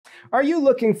Are you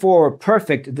looking for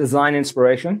perfect design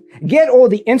inspiration? Get all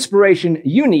the inspiration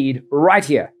you need right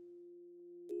here.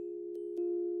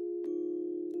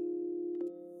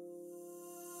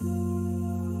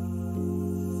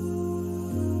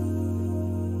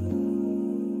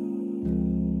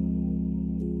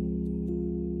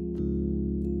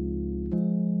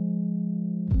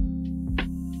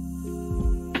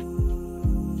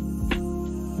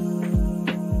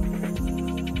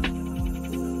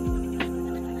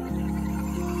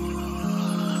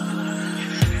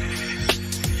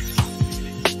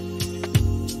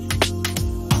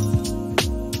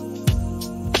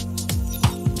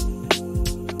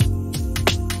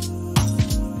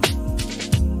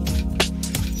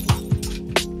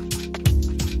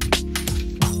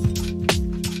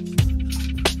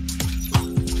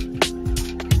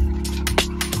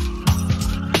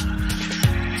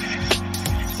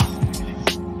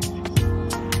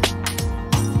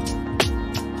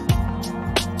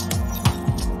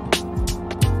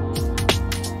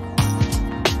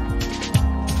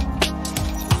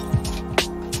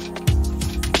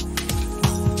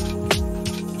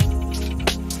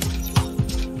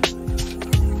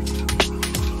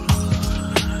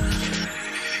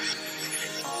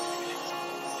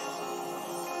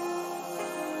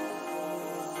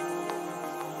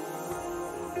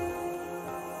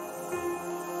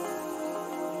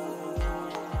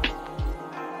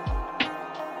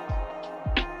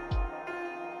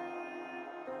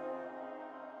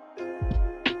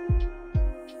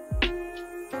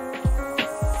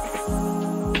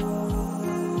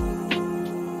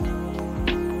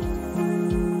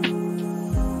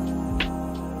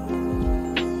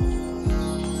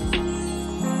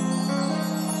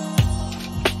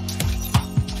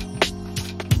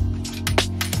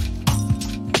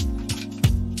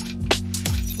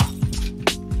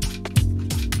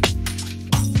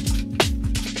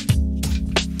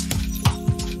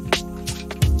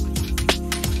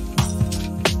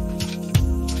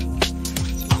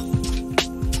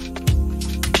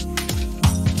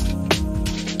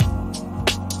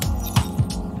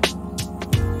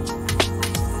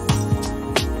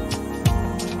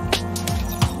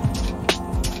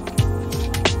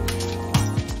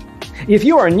 If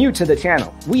you are new to the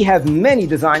channel, we have many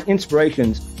design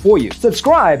inspirations for you.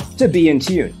 Subscribe to be in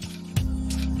tune.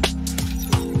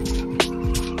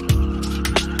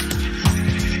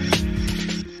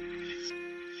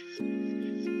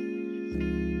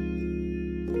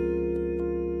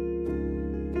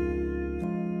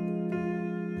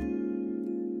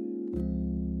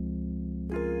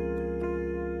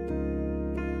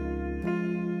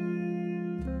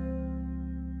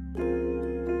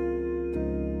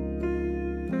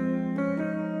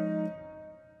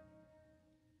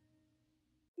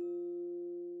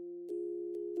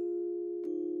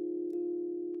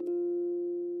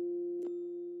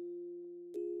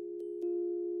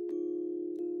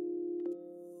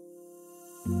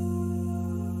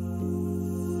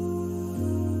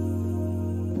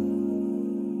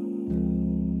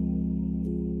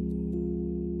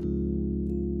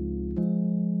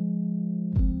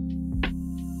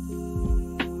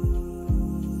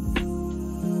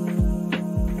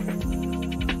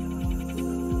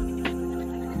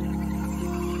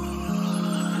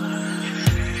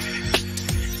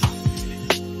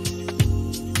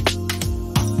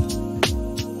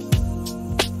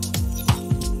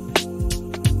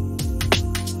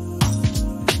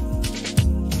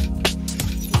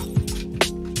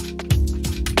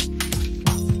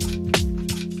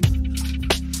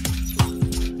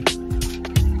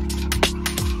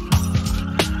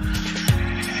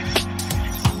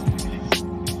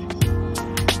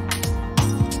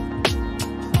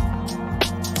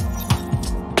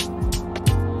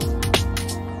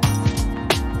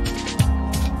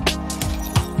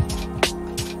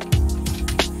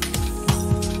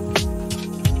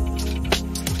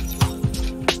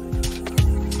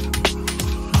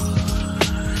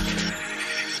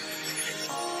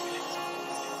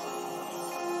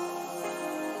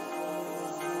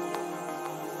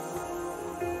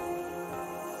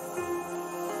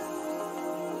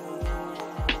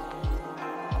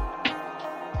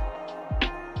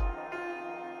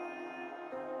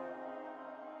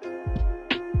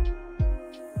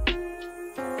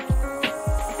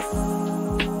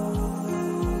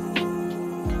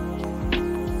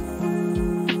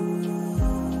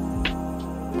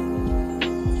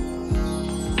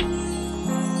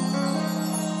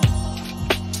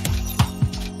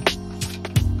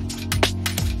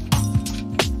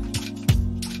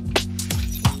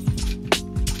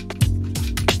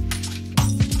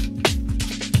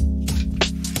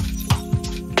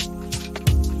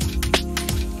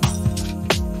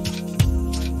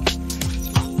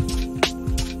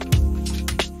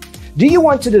 Do you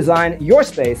want to design your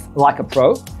space like a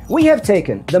pro? We have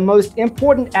taken the most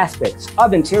important aspects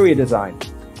of interior design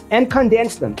and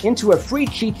condensed them into a free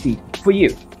cheat sheet for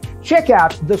you. Check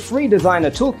out the free designer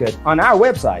toolkit on our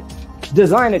website,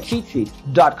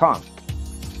 designercheatsheet.com.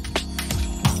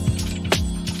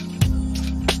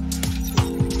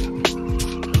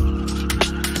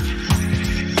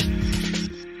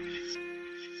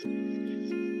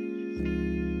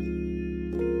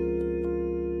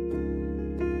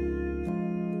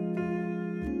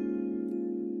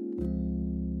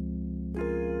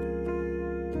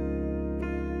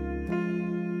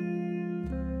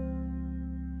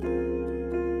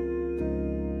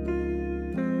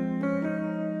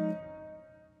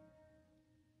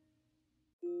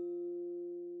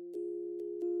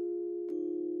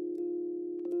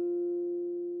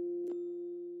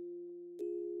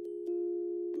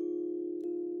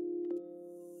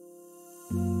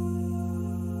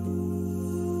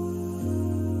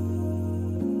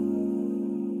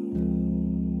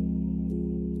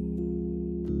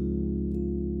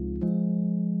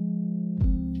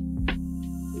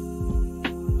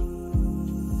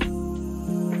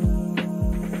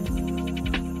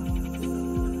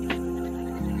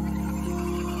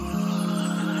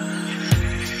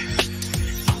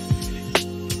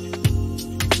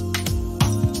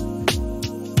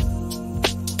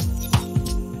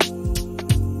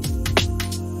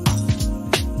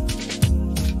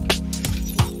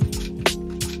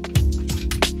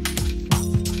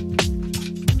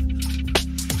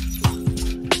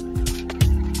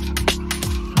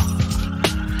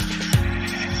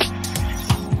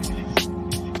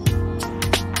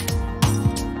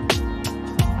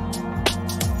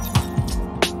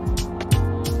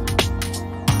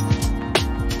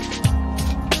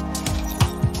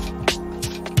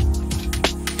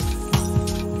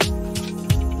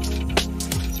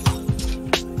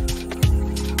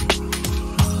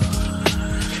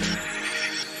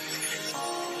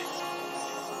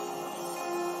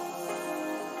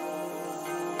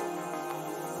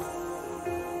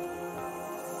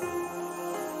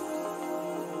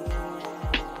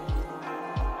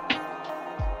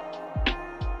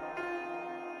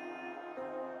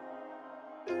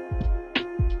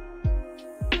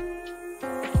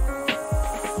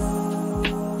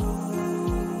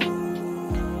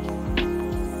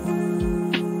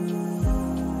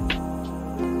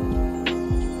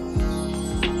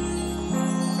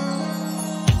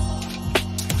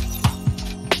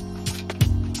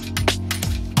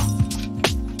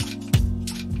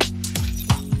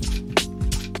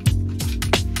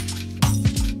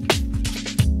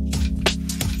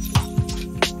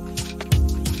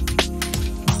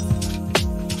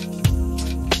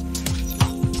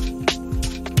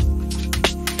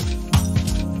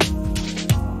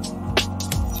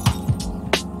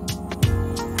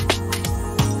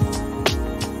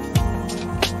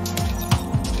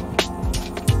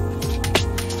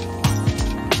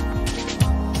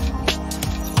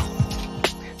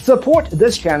 Support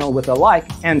this channel with a like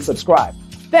and subscribe.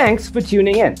 Thanks for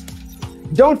tuning in.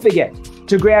 Don't forget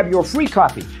to grab your free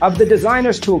copy of the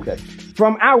Designer's Toolkit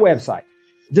from our website,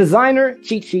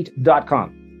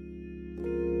 designercheatsheet.com.